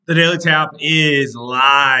The Daily Tap is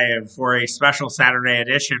live for a special Saturday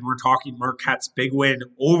edition. We're talking Marquette's big win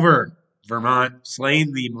over Vermont,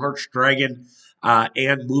 slaying the March Dragon,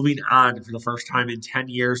 and moving on for the first time in 10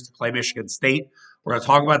 years to play Michigan State. We're going to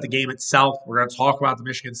talk about the game itself. We're going to talk about the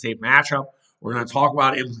Michigan State matchup. We're going to talk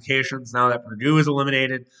about implications now that Purdue is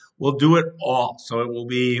eliminated. We'll do it all. So it will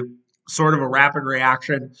be sort of a rapid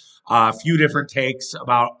reaction, a few different takes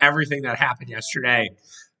about everything that happened yesterday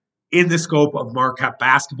in the scope of Marquette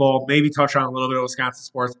basketball. Maybe touch on a little bit of Wisconsin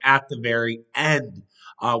sports at the very end.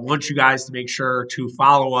 Want you guys to make sure to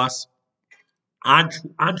follow us on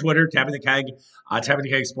Twitter, Tapping the Keg, Tapping the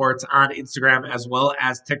Keg Sports on Instagram, as well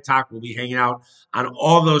as TikTok. We'll be hanging out on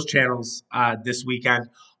all of those channels this weekend.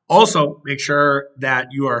 Also, make sure that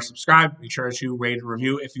you are subscribed. Make sure that you rate and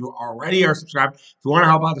review if you already are subscribed. If you want to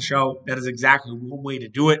help out the show, that is exactly one way to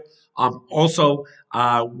do it.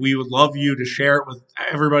 We would love you to share it with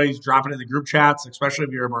everybody who's dropping in the group chats, especially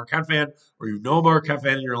if you're a Marquette fan or you know a Marquette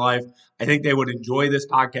fan in your life. I think they would enjoy this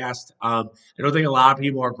podcast. I don't think a lot of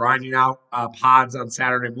people are grinding out pods on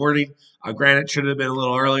Saturday morning. Granted, should have been a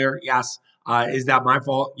little earlier. Yes. Is that my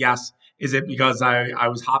fault? Yes. Is it because I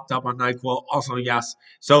was hopped up on NyQuil? Also, yes.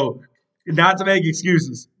 So, not to make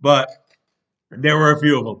excuses, but there were a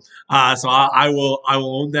few of them. I will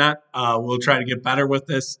own that. We'll try to get better with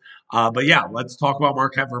this. But yeah, let's talk about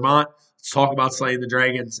Marquette, Vermont. Let's talk about slaying the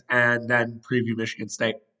Dragons, and then preview Michigan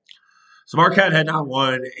State. So Marquette had not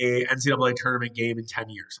won a NCAA tournament game in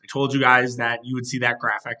 10 years. I told you guys that you would see that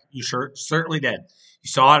graphic. You certainly did. You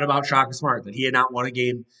saw it about Shaka Smart, that he had not won a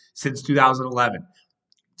game since 2011.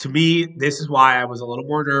 To me, this is why I was a little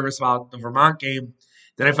more nervous about the Vermont game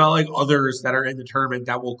than I felt like others that are in the tournament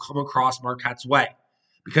that will come across Marquette's way.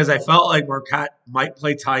 Because I felt like Marquette might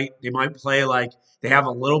play tight. They might play like they have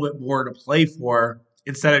a little bit more to play for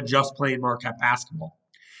instead of just playing Marquette basketball.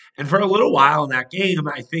 And for a little while in that game,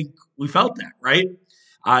 I think we felt that, right?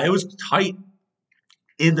 It was tight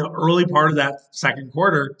in the early part of that second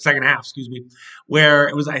half, where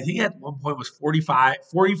it was, I think at one point was 45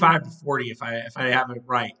 to 40, if I have it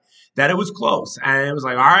right, that it was close. And it was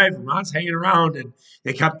like, all right, Vermont's hanging around, and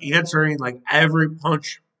they kept answering like every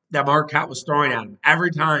punch that Marquette was throwing at them.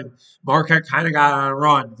 Every time Marquette kind of got on a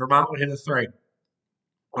run, Vermont would hit a three,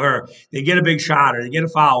 or they get a big shot, or they get a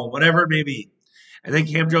foul, whatever it may be. And then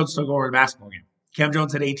Kam Jones took over the basketball game. Kam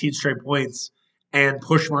Jones had 18 straight points and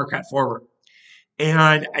pushed Marquette forward.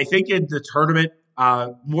 And I think in the tournament,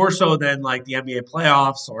 more so than like the NBA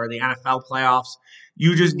playoffs or the NFL playoffs,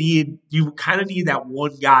 you kind of need that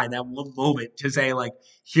one guy, that one moment to say, like,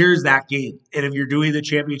 here's that game. And if you're doing the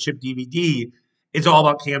championship DVD, it's all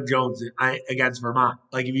about Kam Jones against Vermont.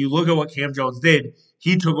 Like, if you look at what Kam Jones did,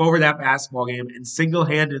 he took over that basketball game and single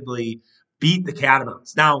handedly beat the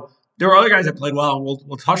Catamounts. Now, there were other guys that played well, and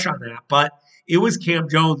we'll touch on that, but it was Kam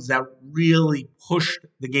Jones that really pushed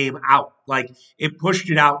the game out. Like, it pushed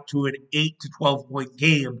it out to an 8 to 12 point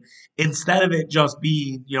game instead of it just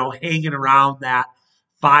being, hanging around that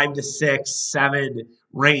 5 to 6, 7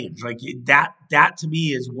 range. Like, that to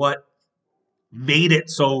me is what made it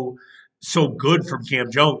so good from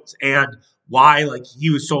Kam Jones, and why like he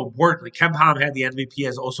was so important. Like, Ken Pom had the MVP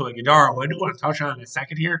as also a Gadaro, who I do want to touch on in a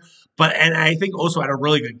second here, and I think also had a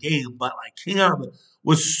really good game. But like, Cam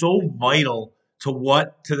was so vital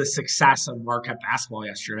to the success of Marquette basketball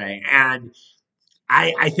yesterday, and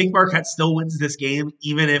I think Marquette still wins this game,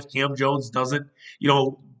 even if Kam Jones doesn't,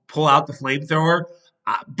 pull out the flamethrower.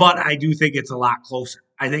 But I do think it's a lot closer.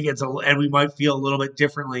 I think and we might feel a little bit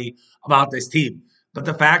differently about this team. But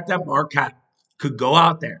the fact that Marquette could go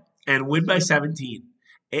out there and win by 17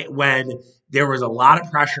 when there was a lot of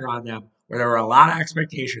pressure on them, where there were a lot of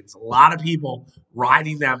expectations, a lot of people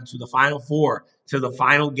riding them to the Final Four, to the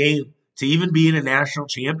final game, to even being a national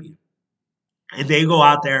champion. And they go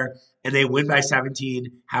out there and they win by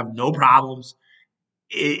 17, have no problems.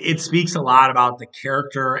 It speaks a lot about the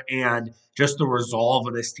character and just the resolve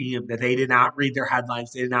of this team, that they did not read their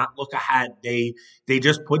headlines. They did not look ahead. They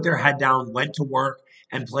just put their head down, went to work,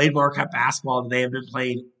 and played Marquette basketball that they have been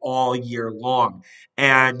playing all year long.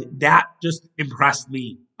 And that just impressed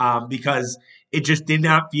me, because it just did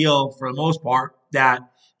not feel, for the most part, that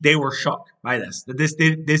they were shook by this. That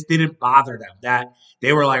this didn't bother them. That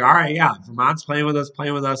they were like, all right, yeah, Vermont's playing with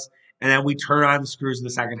us, and then we turn on the screws in the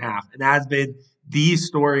second half. And that has been the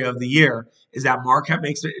story of the year, is that Marquette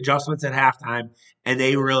makes adjustments at halftime and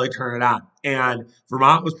they really turn it on. And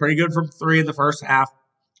Vermont was pretty good from three in the first half.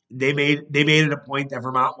 They made it a point that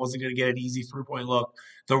Vermont wasn't going to get an easy 3-point look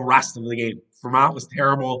the rest of the game. Vermont was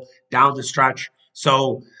terrible down the stretch.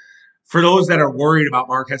 So for those that are worried about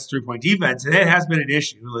Marquette's 3-point defense, and it has been an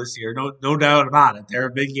issue this year, no doubt about it. There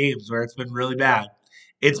have been games where it's been really bad.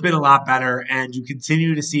 it's been a lot better, and you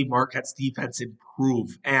continue to see Marquette's defense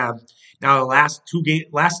improve. And now the last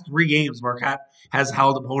 3 games, Marquette has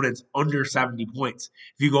held opponents under 70 points.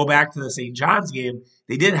 If you go back to the St. John's game,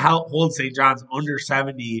 they did hold St. John's under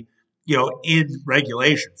 70, in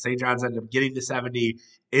regulation. St. John's ended up getting to 70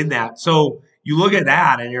 in that. So you look at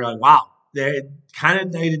that and you're like, wow, they're kind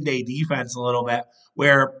of night and day defense a little bit,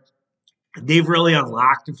 where they've really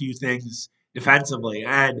unlocked a few things defensively.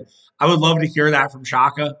 And I would love to hear that from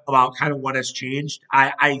Shaka about kind of what has changed.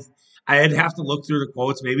 I'd have to look through the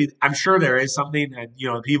quotes. Maybe I'm sure there is something, and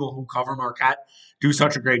the people who cover Marquette do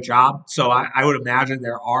such a great job. So I would imagine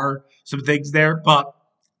there are some things there, but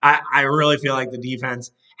I really feel like the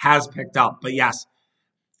defense has picked up. But yes,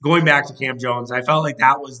 going back to Kam Jones, I felt like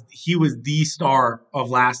he was the star of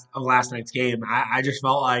last night's game. I just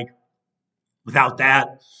felt like without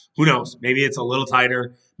that, who knows? Maybe it's a little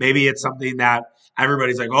tighter. Maybe it's something that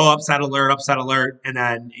everybody's like, "Oh, upset alert," and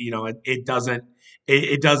then it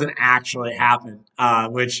doesn't actually happen,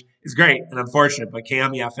 which is great and unfortunate. But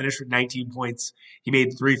Cam, yeah, finished with 19 points. He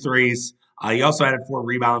made 3 threes. He also added 4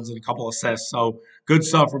 rebounds and a couple assists. So good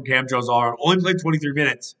stuff from Kam Jones all around. Only played 23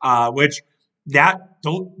 minutes, which that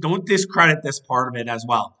don't discredit this part of it as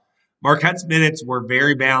well. Marquette's minutes were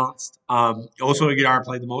very balanced. Also, Iguodala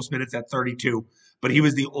played the most minutes at 32, but he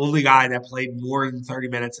was the only guy that played more than 30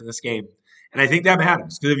 minutes in this game. And I think that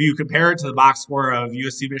matters because if you compare it to the box score of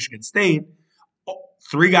USC Michigan State,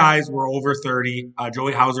 3 guys were over 30.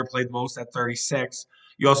 Joey Hauser played the most at 36.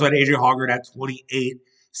 You also had AJ Hoggard at 28.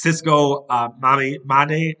 Cisco Made, I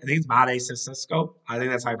think it's Made Cisco. I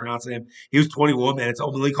think that's how you pronounce him. He was 21 minutes.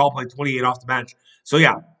 Malik Hall played 28 off the bench. So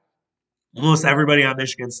yeah, almost everybody on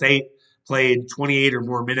Michigan State played 28 or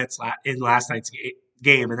more minutes in last night's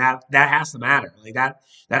game, and that has to matter. Like that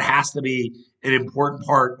has to be an important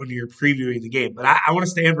part when you're previewing the game. But I want to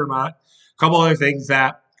stay in Vermont. A couple other things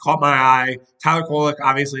that caught my eye. Tyler Kolek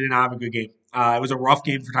obviously did not have a good game. It was a rough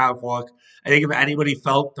game for Tyler Kolek. I think if anybody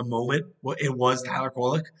felt the moment, it was Tyler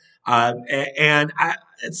Kolek.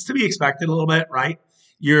 It's to be expected a little bit, right?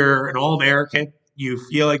 You're an All-American. You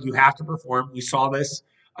feel like you have to perform. We saw this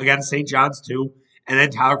against St. John's too. And then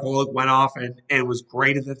Tyler Kolek went off and was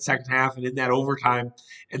great in the second half and in that overtime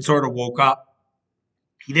and sort of woke up.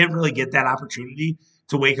 He didn't really get that opportunity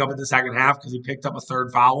to wake up in the second half because he picked up a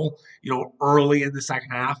third foul, early in the second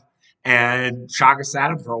half. And Shaka sat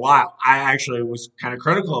him for a while. I actually was kind of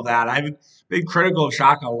critical of that. I haven't been critical of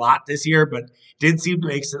Shaka a lot this year, but did seem to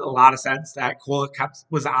make a lot of sense that Kolek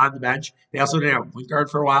was on the bench. They also didn't have a point guard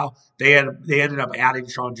for a while. They ended up adding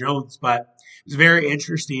Kam Jones, but it was very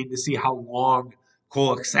interesting to see how long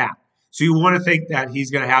Kolek sat. So you want to think that he's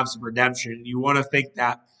going to have some redemption. You want to think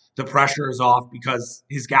that the pressure is off because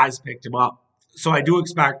his guys picked him up. So I do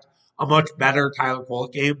expect a much better Tyler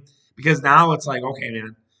Kolek game because now it's like, okay,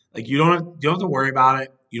 man, like you don't have to worry about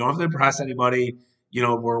it. You don't have to impress anybody.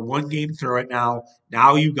 We're 1 game through it now.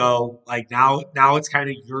 Now you go. Like now it's kind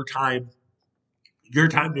of your time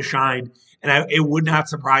to shine. And it would not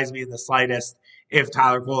surprise me in the slightest if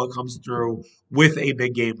Tyler Kolek comes through with a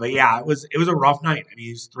big game. But yeah, it was a rough night. I mean,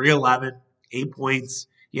 he was 3-11, 8 points.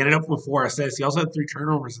 He ended up with 4 assists. He also had 3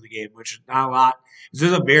 turnovers in the game, which is not a lot. This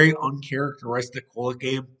is a very uncharacteristic Kolek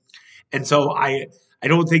game. And so I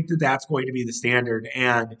don't think that that's going to be the standard.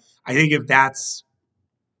 And I think if that's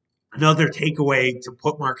another takeaway to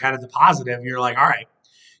put Marquette in the positive, you're like, all right,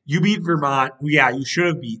 you beat Vermont, who, yeah, you should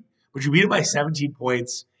have beat, but you beat it by 17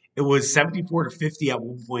 points. It was 74-50 at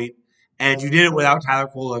one point, and you did it without Tyler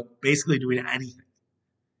Kolek basically doing anything.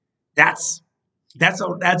 That's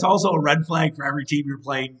also a red flag for every team you're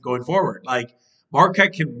playing going forward. Like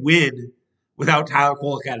Marquette can win without Tyler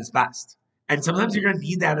Kolek at his best, and sometimes you're going to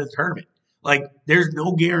need that in a tournament. Like there's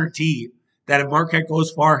no guarantee that if Marquette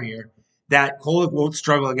goes far here, that Kolek won't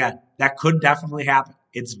struggle again. That could definitely happen.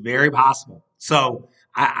 It's very possible. So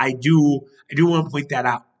I do want to point that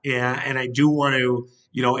out, and I do want to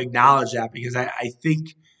acknowledge that because I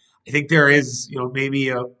think there is maybe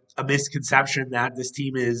a misconception that this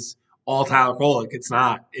team is all Tyler Kolek. It's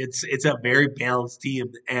not. It's a very balanced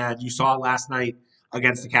team, and you saw it last night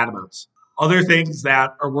against the Catamounts. Other things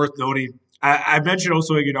that are worth noting. I mentioned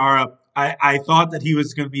also Iguodala. I thought that he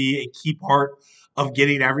was going to be a key part of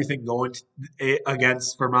getting everything going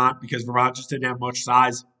against Vermont because Vermont just didn't have much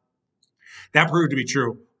size. That proved to be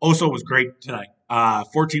true. Oso was great tonight.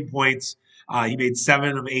 14 points. He made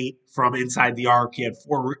 7 of 8 from inside the arc. He had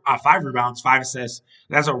 5 rebounds, 5 assists.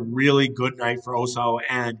 That's a really good night for Oso,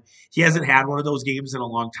 and he hasn't had one of those games in a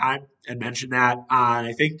long time. I mentioned that on,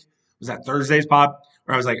 I think, was that Thursday's pod,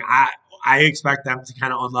 where I was like, I expect them to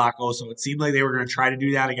kind of unlock also. It seemed like they were going to try to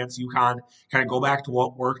do that against UConn, kind of go back to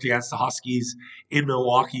what worked against the Huskies in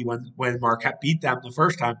Milwaukee when Marquette beat them the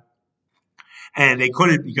first time, and they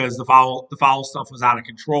couldn't because the foul stuff was out of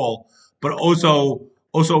control. But also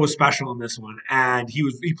was special in this one, and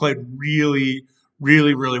he played really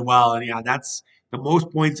well. And yeah, that's the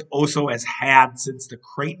most points Oso has had since the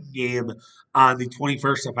Creighton game on the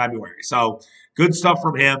 21st of February. So good stuff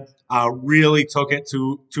from him. Really took it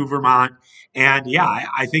to Vermont, and yeah,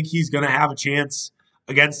 I think he's going to have a chance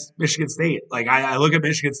against Michigan State. Like I look at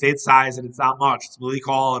Michigan State's size, and it's not much. It's Willie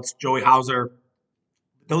Call, it's Joey Hauser,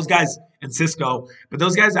 those guys and Cisco, but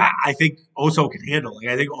those guys I think Oso can handle. Like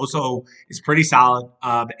I think Oso is pretty solid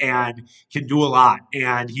and can do a lot,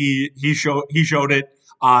 and he showed it.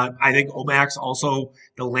 I think Omax also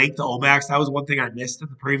the length of Omax. That was one thing I missed in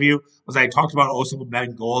the preview was I talked about Oso and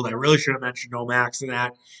Ben Gold. I really should have mentioned Omax in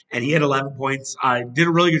that, and he had 11 points. Did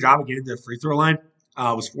a really good job of getting to the free throw line.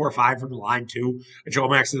 Was 4 or 5 from the line too. Joe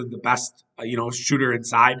Max isn't the best, shooter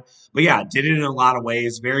inside, but yeah, did it in a lot of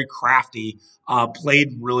ways. Very crafty.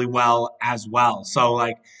 Played really well as well. So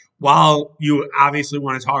like, while you obviously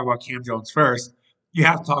want to talk about Kam Jones first, you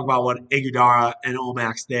have to talk about what Iguodala and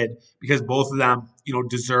Omax did because both of them,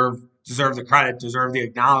 deserve the credit, deserve the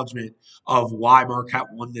acknowledgement of why Marquette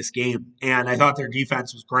won this game. And I thought their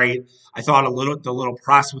defense was great. I thought the little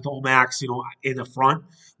press with Omax, in the front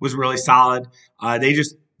was really solid. They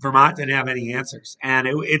just Vermont didn't have any answers, and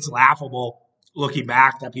it's laughable looking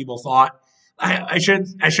back that people thought I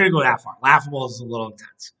shouldn't go that far. Laughable is a little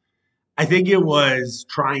intense. I think it was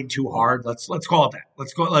trying too hard. Let's call it that.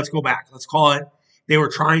 Let's go back. Let's call it they were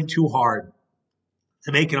trying too hard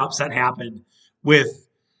to make an upset happen with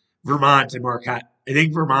Vermont and Marquette. I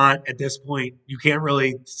think Vermont at this point, you can't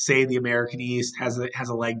really say the American East has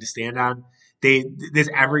a leg to stand on. This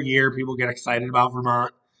every year people get excited about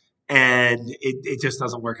Vermont, and it just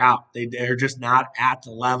doesn't work out. They're just not at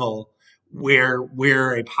the level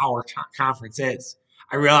where a power conference is.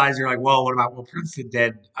 I realize you're like, well, what about what Princeton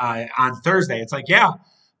did on Thursday? It's like, yeah,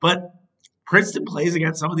 but Princeton plays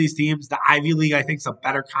against some of these teams. The Ivy League, I think, is a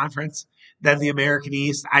better conference than the American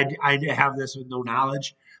East. I have this with no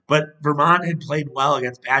knowledge, but Vermont had played well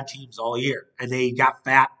against bad teams all year, and they got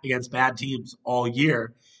fat against bad teams all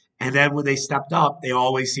year. And then when they stepped up, they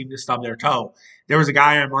always seemed to stub their toe. There was a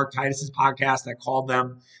guy on Mark Titus's podcast that called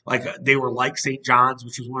them like they were like St. John's,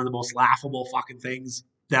 which was one of the most laughable fucking things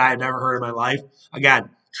that I had never heard in my life. Again,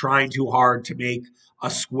 trying too hard to make a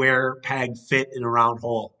square peg fit in a round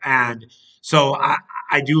hole. And so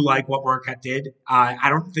I do like what Marquette did. I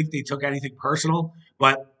don't think they took anything personal,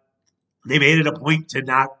 but they made it a point to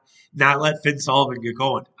not let Finn Sullivan get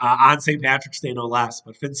going on St. Patrick's Day, no less.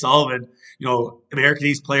 But Finn Sullivan, American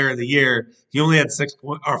East Player of the Year, he only had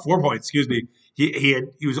 4 points. Excuse me. He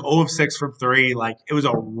was 0 of 6 from three. Like it was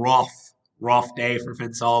a rough day for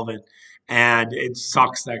Finn Sullivan, and it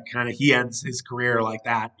sucks that kind of he ends his career like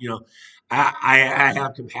that. I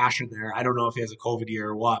have compassion there. I don't know if he has a COVID year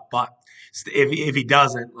or what, but if he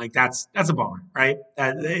doesn't, like that's a bummer, right?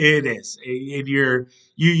 It is. And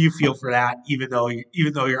you feel for that, even though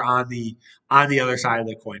you're on the other side of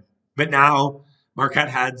the coin. But now Marquette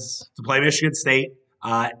heads to play Michigan State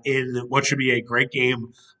in what should be a great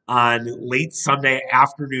game on late Sunday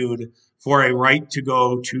afternoon for a right to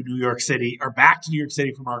go to New York City or back to New York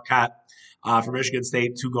City for Marquette, for Michigan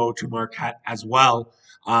State to go to Marquette as well.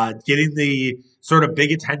 Getting the sort of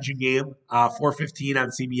big attention game, 4:15 on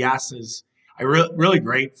CBS is really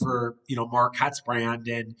great for Marquette's brand,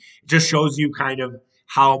 and it just shows you kind of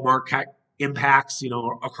how Marquette impacts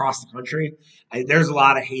across the country. There's a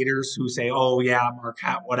lot of haters who say, "Oh yeah,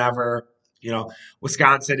 Marquette, whatever."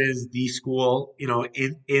 Wisconsin is the school, in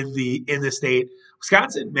the state.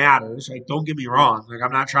 Wisconsin matters, right? Don't get me wrong. Like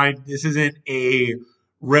I'm not trying. This isn't a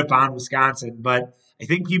rip on Wisconsin, but I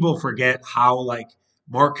think people forget how like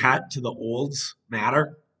Marquette to the olds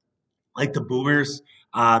matter. Like the boomers,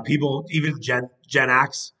 people, even Gen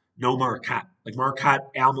X know Marquette. Like Marquette,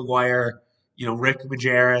 Al McGuire, Rick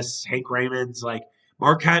Majerus, Hank Raymond's. Like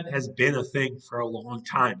Marquette has been a thing for a long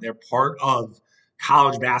time. They're part of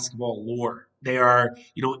college basketball lore. They are,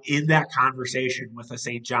 in that conversation with a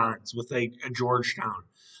St. John's, with a Georgetown.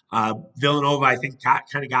 Villanova, I think,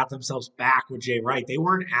 kind of got themselves back with Jay Wright. They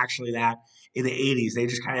weren't actually that in the 80s. They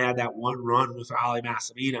just kind of had that one run with Ali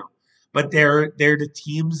Massimino. But they're the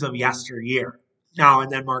teams of yesteryear. Now,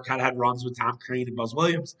 and then Marquette had runs with Tom Crean and Buzz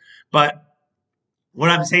Williams. But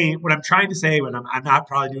what I'm trying to say, when I'm not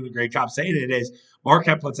probably doing a great job saying it, is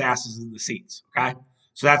Marquette puts asses in the seats. Okay,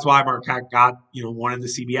 So that's why Marquette got, one of the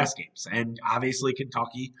CBS games. And obviously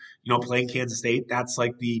Kentucky, playing Kansas State, that's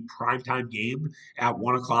like the primetime game at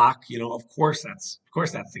 1 o'clock. Of course that's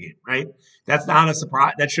the game, right? That's not a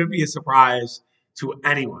surprise. That should be a surprise to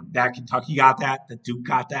anyone that Kentucky got that Duke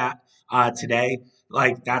got that today.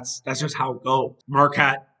 Like that's just how it goes.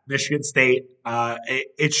 Marquette, Michigan State.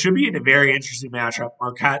 It should be a very interesting matchup.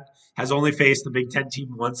 Marquette has only faced the Big Ten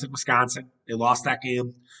team once in Wisconsin. They lost that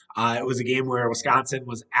game. It was a game where Wisconsin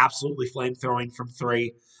was absolutely flame throwing from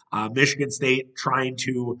three. Michigan State trying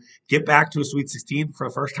to get back to a Sweet 16 for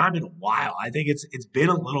the first time in a while. I think it's been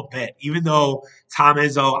a little bit, even though Tom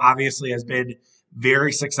Izzo obviously has been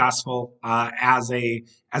very successful as a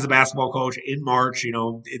basketball coach in March.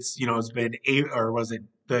 It's been eight, or was it,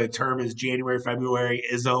 the term is January, February,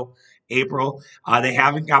 Izzo, April. They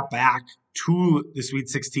haven't got back to the Sweet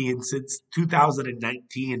 16 since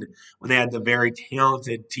 2019 when they had the very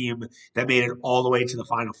talented team that made it all the way to the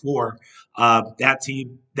Final Four. That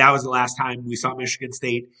was the last time we saw Michigan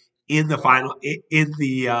State in the final, in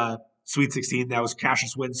the Sweet 16. That was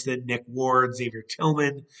Cassius Winston, Nick Ward, Xavier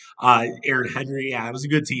Tillman, Aaron Henry. Yeah, it was a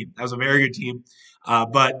good team. That was a very good team.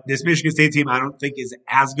 But this Michigan State team, I don't think is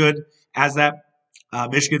as good as that.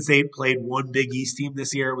 Michigan State played one Big East team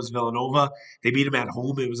this year. It was Villanova. They beat them at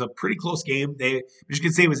home. It was a pretty close game.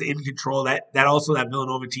 Michigan State was in control. That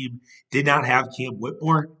Villanova team did not have Cam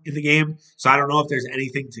Whitmore in the game, so I don't know if there's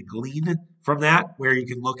anything to glean from that where you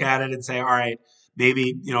can look at it and say, all right,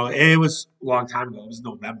 maybe it was a long time ago. It was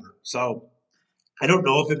November, so I don't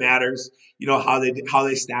know if it matters, how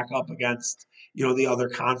they stack up against the other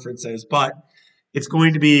conferences, but it's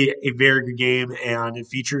going to be a very good game, and it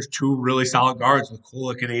features two really solid guards with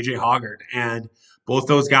Kolek and AJ Hoggard, and both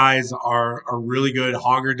those guys are really good.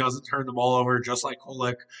 Hoggard doesn't turn the ball over just like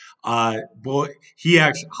Kolek. Hoggard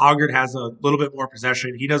has a little bit more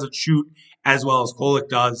possession. He doesn't shoot as well as Kolek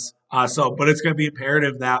does. But it's going to be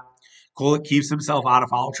imperative that Kolek keeps himself out of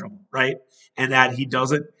foul trouble, right? And that he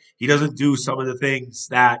doesn't do some of the things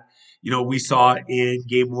that we saw in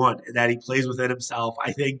game one, and that he plays within himself.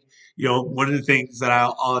 I think one of the things that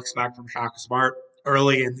I'll expect from Shaka Smart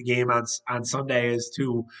early in the game on Sunday is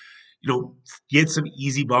to get some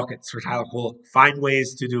easy buckets for Tyler Kolek. Find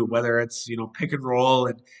ways to do, whether it's pick and roll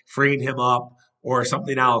and freeing him up or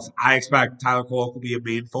something else. I expect Tyler Kolek will be a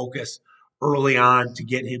main focus early on to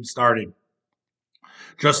get him started.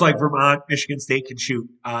 Just like Vermont, Michigan State can shoot.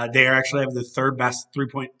 They actually have the third best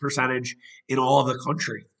 3-point percentage in all of the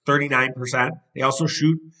country, 39%. They also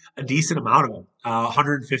shoot a decent amount of them,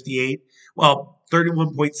 158. Well,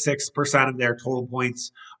 31.6% of their total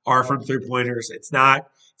points are from three pointers. It's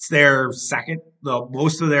their second.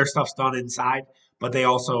 Most of their stuff's done inside, but they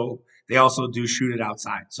also do shoot it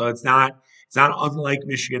outside. So it's not unlike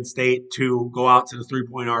Michigan State to go out to the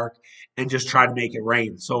 3-point arc and just try to make it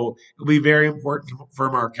rain. So it'll be very important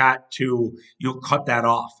for Marquette to cut that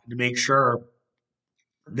off and to make sure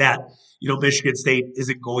that Michigan State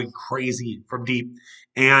isn't going crazy from deep.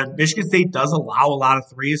 And Michigan State does allow a lot of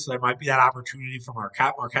threes, so there might be that opportunity for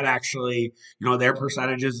Marquette. Marquette actually, their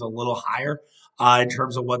percentage is a little higher in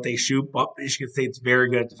terms of what they shoot, but Michigan State's very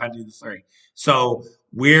good at defending the three. So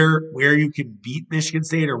where you can beat Michigan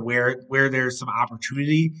State, or where there's some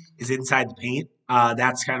opportunity, is inside the paint.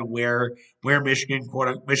 That's kind of where Michigan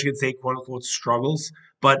State quote unquote struggles,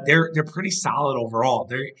 but they're pretty solid overall.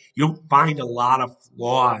 You don't find a lot of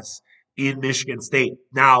flaws in Michigan State.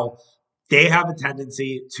 Now, they have a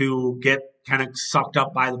tendency to get kind of sucked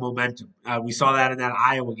up by the momentum. We saw that in that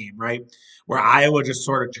Iowa game, right? Where Iowa just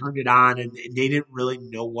sort of turned it on, and they didn't really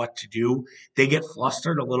know what to do. They get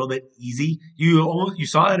flustered a little bit easy. You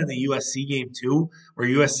saw that in the USC game too, where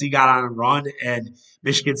USC got on a run and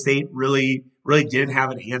Michigan State really really didn't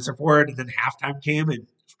have an answer for it. And then halftime came, and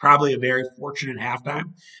it's probably a very fortunate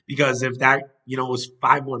halftime, because if that was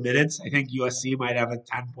 5 more minutes, I think USC might have a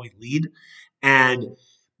 10-point lead, and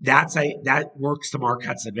that works to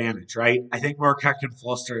Marquette's advantage, right? I think Marquette can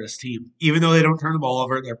fluster this team, even though they don't turn the ball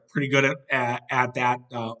over. They're pretty good at that.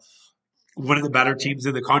 One of the better teams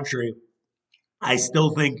in the country. I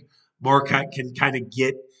still think Marquette can kind of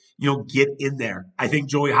get in there. I think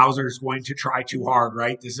Joey Hauser is going to try too hard,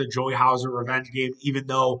 right? This is a Joey Hauser revenge game, even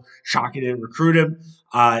though Shaka didn't recruit him.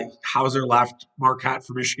 Hauser left Marquette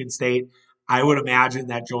for Michigan State. I would imagine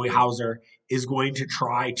that Joey Hauser is going to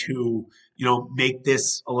try to, make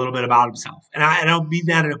this a little bit about himself. And I don't mean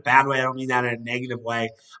that in a bad way. I don't mean that in a negative way.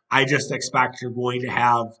 I just expect you're going to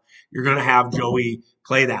have Joey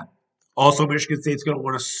play that. Also, Michigan State's going to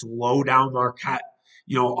want to slow down Marquette,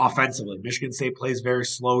 offensively. Michigan State plays very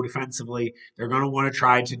slow defensively. They're going to want to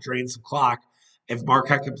try to drain some clock. If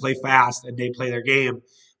Marquette can play fast and they play their game,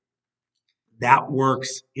 that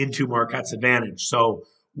works into Marquette's advantage. So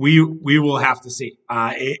we will have to see.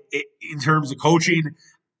 In terms of coaching,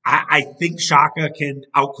 I think Shaka can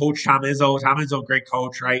outcoach Tom Izzo. Tom Izzo, great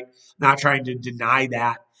coach, right? Not trying to deny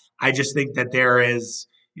that. I just think that there is,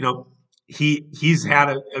 he's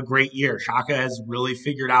had a great year. Shaka has really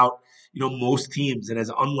figured out, most teams and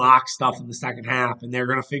has unlocked stuff in the second half, and they're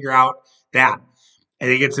going to figure out that. I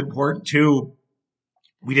think it's important too.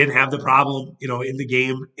 We didn't have the problem,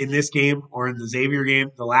 in this game or in the Xavier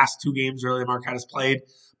game, the last two games really Marquette has played.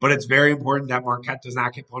 But it's very important that Marquette does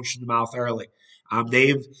not get punched in the mouth early.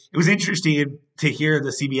 It was interesting to hear the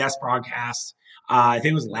CBS broadcast. I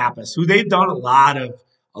think it was Lapis, who they've done a lot of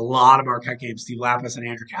Marquette games. Steve Lapis and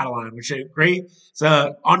Andrew Catalan, which is great. It's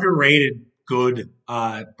a underrated good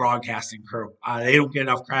broadcasting crew. They don't get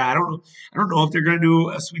enough credit. I don't know if they're going to do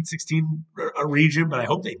a Sweet 16 region, but I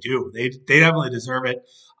hope they do. They definitely deserve it.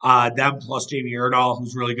 Them plus Jamie Erdahl,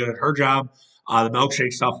 who's really good at her job. The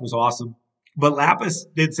milkshake stuff was awesome. But Lapis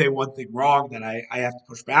did say one thing wrong that I have to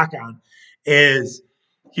push back on is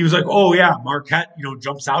he was like, oh, yeah, Marquette,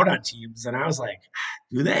 jumps out on teams. And I was like,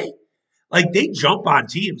 do they? Like they jump on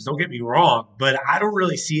teams, don't get me wrong, but I don't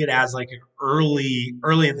really see it as like an early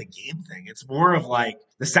in the game thing. It's more of like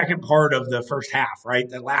the second part of the first half, right?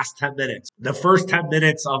 The last 10 minutes. The first 10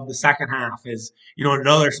 minutes of the second half is,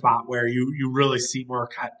 another spot where you really see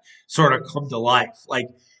Marquette sort of come to life. Like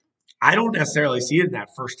I don't necessarily see it in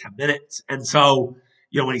that first 10 minutes. And so,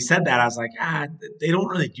 when he said that, I was like, they don't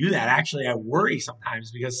really do that. Actually, I worry sometimes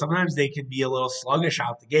because sometimes they can be a little sluggish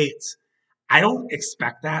out the gates. I don't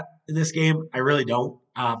expect that in this game. I really don't.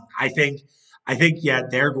 Yeah,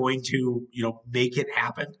 they're going to, make it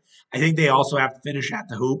happen. I think they also have to finish at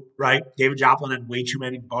the hoop, right? David Joplin had way too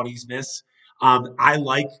many buddies miss. I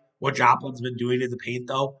like what Joplin's been doing in the paint,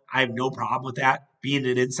 though. I have no problem with that. Being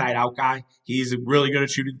an inside out guy, he's really good at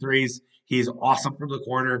shooting threes. He's awesome from the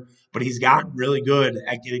corner, but he's gotten really good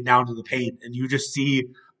at getting down to the paint. And you just see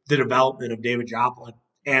the development of David Joplin.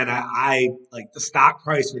 And I like the stock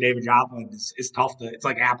price for David Joplin is tough to. It's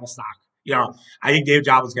like Apple stock. I think David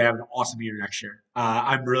Joplin's gonna have an awesome year next year.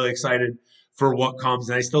 I'm really excited for what comes,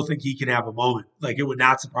 and I still think he can have a moment. Like it would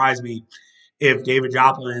not surprise me if David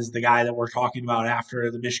Joplin is the guy that we're talking about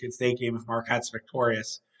after the Michigan State game if Marquette's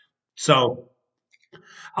victorious. So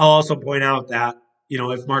I'll also point out that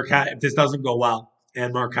if this doesn't go well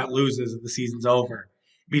and Marquette loses and the season's over,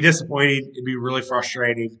 it'd be disappointing. It'd be really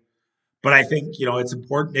frustrating. But I think, it's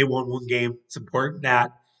important they won one game. It's important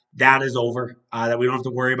that that is over, that we don't have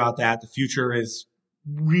to worry about that. The future is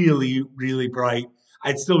really, really bright.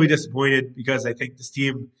 I'd still be disappointed because I think this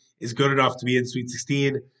team is good enough to be in Sweet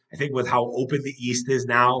 16. I think with how open the East is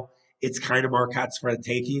now, it's kind of Marquette's for the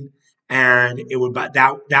taking. And it would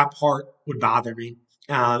that part would bother me.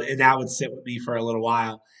 And that would sit with me for a little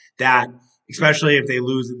while. That, especially if they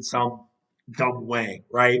lose in some dumb way,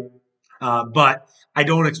 right? But I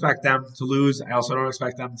don't expect them to lose. I also don't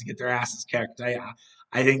expect them to get their asses kicked.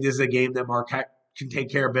 I think this is a game that Marquette can take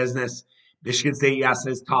care of business. Michigan State, yes,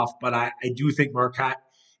 is tough, but I do think Marquette,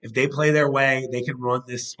 if they play their way, they can run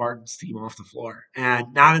this Spartans team off the floor.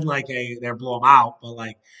 And not in like they're blow them out, but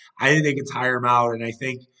like I think they can tire them out. And I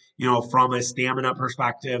think, from a stamina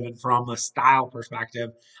perspective and from a style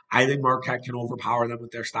perspective, I think Marquette can overpower them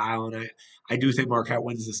with their style. And I do think Marquette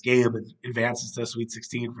wins this game and advances to Sweet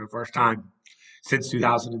 16 for the first time since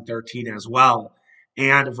 2013 as well.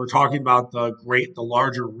 And if we're talking about the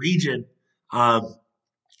larger region,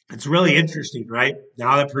 it's really interesting, right?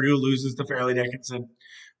 Now that Purdue loses to Fairleigh Dickinson,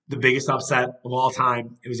 the biggest upset of all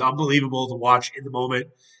time. It was unbelievable to watch in the moment.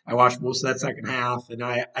 I watched most of that second half, and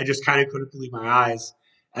I just kind of couldn't believe my eyes.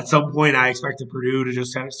 At some point, I expected Purdue to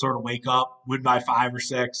just sort of wake up, win by 5 or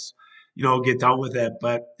 6, get done with it,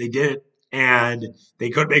 but they didn't, and they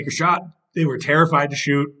couldn't make a shot. They were terrified to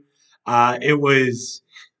shoot. It was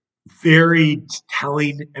very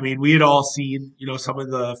telling. I mean, we had all seen, some of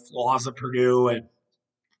the flaws of Purdue and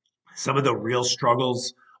some of the real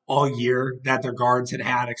struggles all year that their guards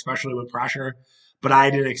had, especially with pressure. But I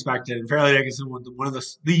didn't expect it. And Fairleigh Dickinson was one of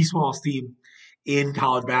the smallest team in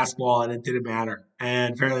college basketball, and it didn't matter.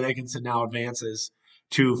 And Fairleigh Dickinson now advances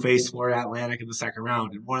to face Florida Atlantic in the second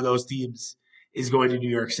round. And one of those teams is going to New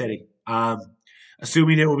York City.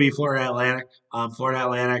 Assuming it will be Florida Atlantic. Florida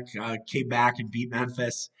Atlantic came back and beat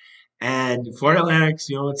Memphis. And Florida Atlantic's,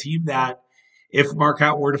 a team that if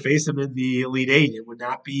Marquette were to face them in the Elite Eight, it would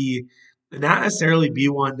not necessarily be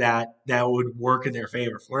one that would work in their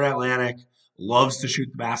favor. Florida Atlantic loves to shoot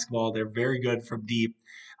the basketball. They're very good from deep.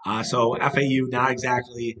 So FAU, not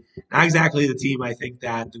exactly the team I think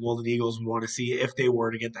that the Golden Eagles would want to see if they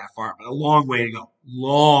were to get that far. But a long way to go.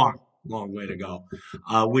 Long way to go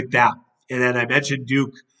with that. And then I mentioned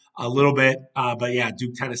Duke a little bit, but yeah,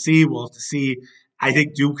 Duke, Tennessee. We'll have to see. I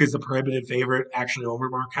think Duke is the prohibitive favorite actually over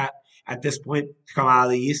Marquette at this point to come out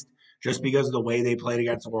of the East, just because of the way they played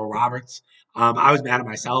against Oral Roberts. I was mad at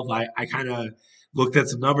myself. I kind of looked at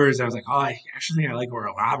some numbers. I was like, oh, I actually think I like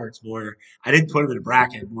Oral Roberts more. I didn't put him in a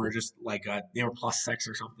bracket, more just like they were +6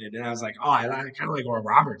 or something. And I was like, oh, I kind of like Oral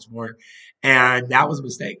Roberts more. And that was a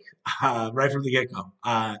mistake right from the get go.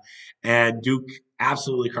 And Duke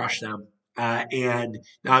absolutely crushed them. And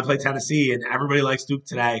now I play Tennessee, and everybody likes Duke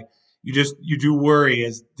today. You do worry,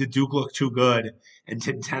 is did Duke look too good and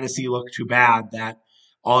did Tennessee look too bad that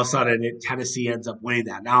all of a sudden Tennessee ends up winning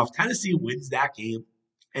that. Now, if Tennessee wins that game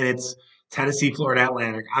and it's Tennessee, Florida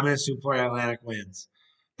Atlantic, I'm going to assume Florida Atlantic wins.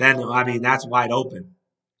 Then, I mean, that's wide open.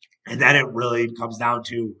 And then it really comes down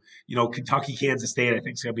to, Kentucky, Kansas State. I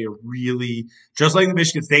think it's going to be a really, just like the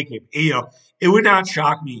Michigan State game. It would not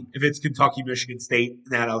shock me if it's Kentucky, Michigan State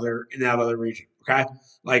in that other region. Okay,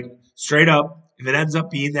 like straight up, if it ends up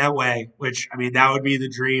being that way, which I mean, that would be the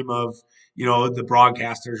dream of the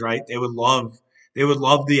broadcasters, right? They would love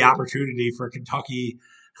the opportunity for Kentucky,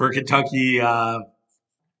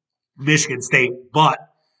 Michigan State, but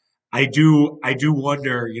I do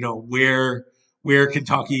wonder, where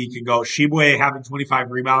Kentucky can go. Sheboy having 25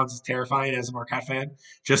 rebounds is terrifying as a Marquette fan.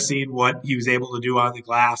 Just seeing what he was able to do on the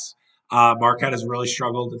glass. Marquette has really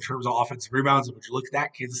struggled in terms of offensive rebounds. But you look at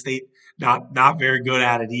that, Kansas State not very good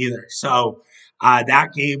at it either. So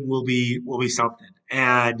that game will be something.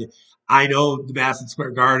 And I know the Madison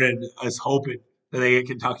Square Garden is hoping that they get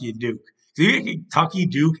Kentucky and Duke. So you get Kentucky,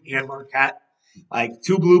 Duke, and Marquette, like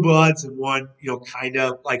two blue bloods and one, kind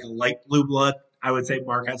of like a light blue blood. I would say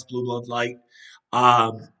Marquette's blue blood light.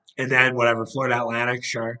 And then whatever, Florida Atlantic,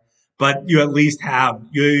 sure. But you at least have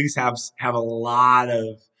a lot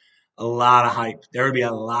of hype. There would be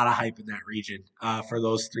a lot of hype in that region for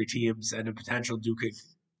those three teams, and a potential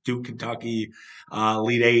Duke Kentucky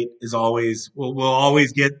Elite Eight is always will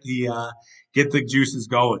always get the juices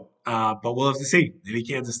going. But we'll have to see. Maybe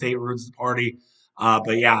Kansas State ruins the party.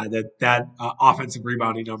 But yeah, that offensive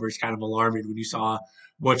rebounding number is kind of alarming when you saw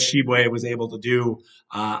what Sheboy was able to do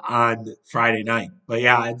on Friday night. But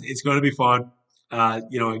yeah, it's going to be fun.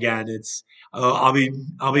 Again, I'll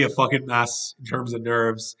be a fucking mess in terms of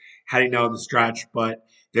nerves heading down the stretch. But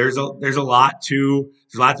there's a lot to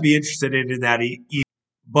be interested in that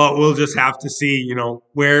but we'll just have to see,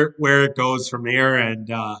 where it goes from here. And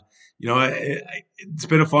it's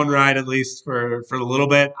been a fun ride, at least for a little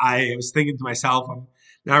bit. I was thinking to myself, I'm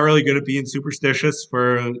not really good at being superstitious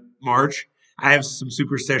for March. I have some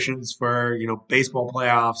superstitions for baseball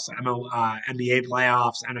playoffs, NBA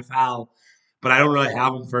playoffs, NFL, but I don't really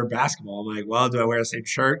have them for basketball. I'm like, well, do I wear the same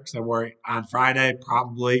shirt because I wore it on Friday?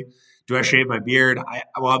 Probably. Do I shave my beard?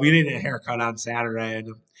 I'm getting a haircut on Saturday, and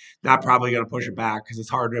I'm not probably going to push it back because it's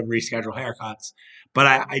hard to reschedule haircuts. But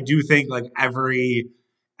I do think like every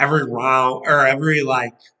round or every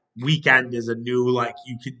like weekend is a new, like,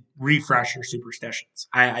 you can refresh your superstitions.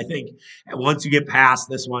 I think once you get past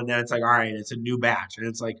this one, then it's like, all right, it's a new batch, and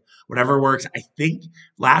it's like whatever works. I think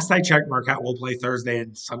last I checked, Marquette will play Thursday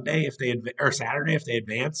and Sunday if they or Saturday if they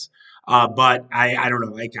advance. But I don't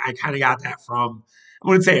know. I kind of got that from, I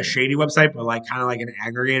wouldn't say a shady website, but like kind of like an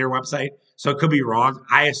aggregator website. So it could be wrong.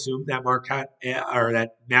 I assumed that Marquette or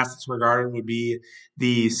that Madison Square Garden would be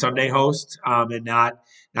the Sunday host, and not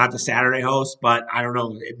the Saturday host. But I don't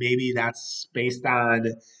know. Maybe that's based on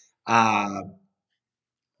uh,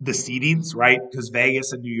 the seedings, right? Because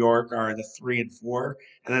Vegas and New York are the 3 and 4,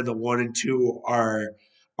 and then the 1 and 2 are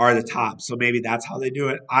the top. So maybe that's how they do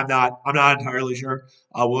it. I'm not entirely sure.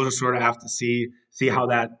 We'll just sort of have to see how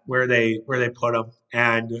that where they put them,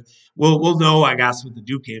 and we'll know, I guess, with the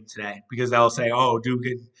Duke game today, because they'll say, oh, Duke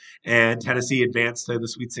and Tennessee advanced to the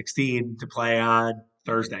Sweet 16 to play on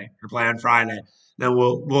Thursday or play on Friday. Then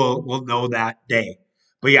we'll know that day.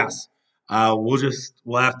 But yes,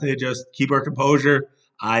 we'll have to just keep our composure.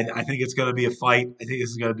 I think it's going to be a fight. I think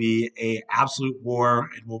this is going to be a absolute war,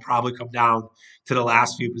 and we'll probably come down to the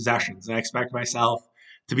last few possessions. And I expect myself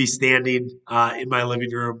to be standing in my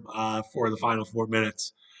living room for the final 4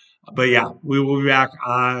 minutes. But yeah, we will be back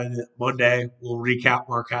on Monday. We'll recap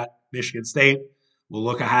Marquette, Michigan State. We'll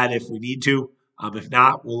look ahead if we need to. If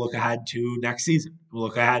not, we'll look ahead to next season. We'll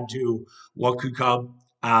look ahead to what could come.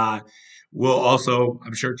 We'll also,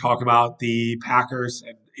 I'm sure, talk about the Packers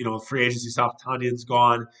and free agency stuff. Tanyan's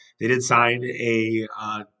gone. They did sign a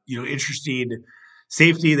interesting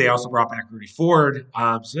safety. They also brought back Rudy Ford.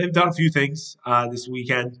 So they've done a few things this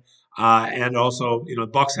weekend. And also, the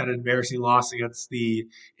Bucks had an embarrassing loss against the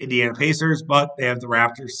Indiana Pacers, but they have the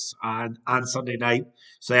Raptors on Sunday night,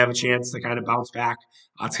 so they have a chance to kind of bounce back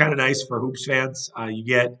It's kind of nice for hoops fans. You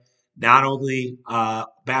get not only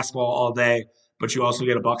basketball all day, but you also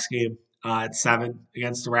get a Bucks game at 7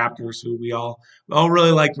 against the Raptors, who we all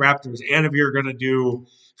really like the Raptors. And if you're gonna go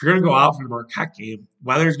out for the Marquette game,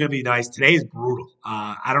 weather's gonna be nice. Today's brutal.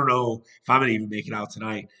 I don't know if I'm gonna even make it out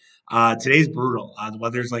tonight. Today's brutal. The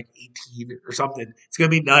weather's like 18 or something. It's gonna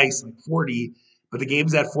be nice, like 40, but the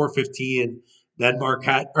game's at 4:15. Then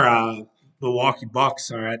Marquette or Milwaukee Bucks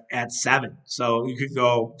are at 7. So you could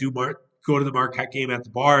go to the Marquette game at the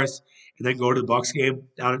bars and then go to the Bucks game.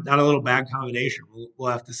 Not a little bad combination.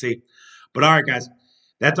 We'll have to see. But all right, guys,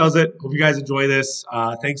 that does it. Hope you guys enjoy this.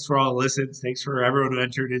 Thanks for all the listens. Thanks for everyone who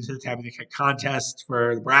entered into the Tabby the Kick contest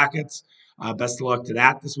for the brackets. Best of luck to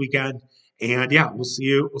that this weekend. And yeah, we'll see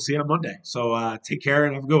you on Monday. So take care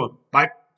and have a good one. Bye.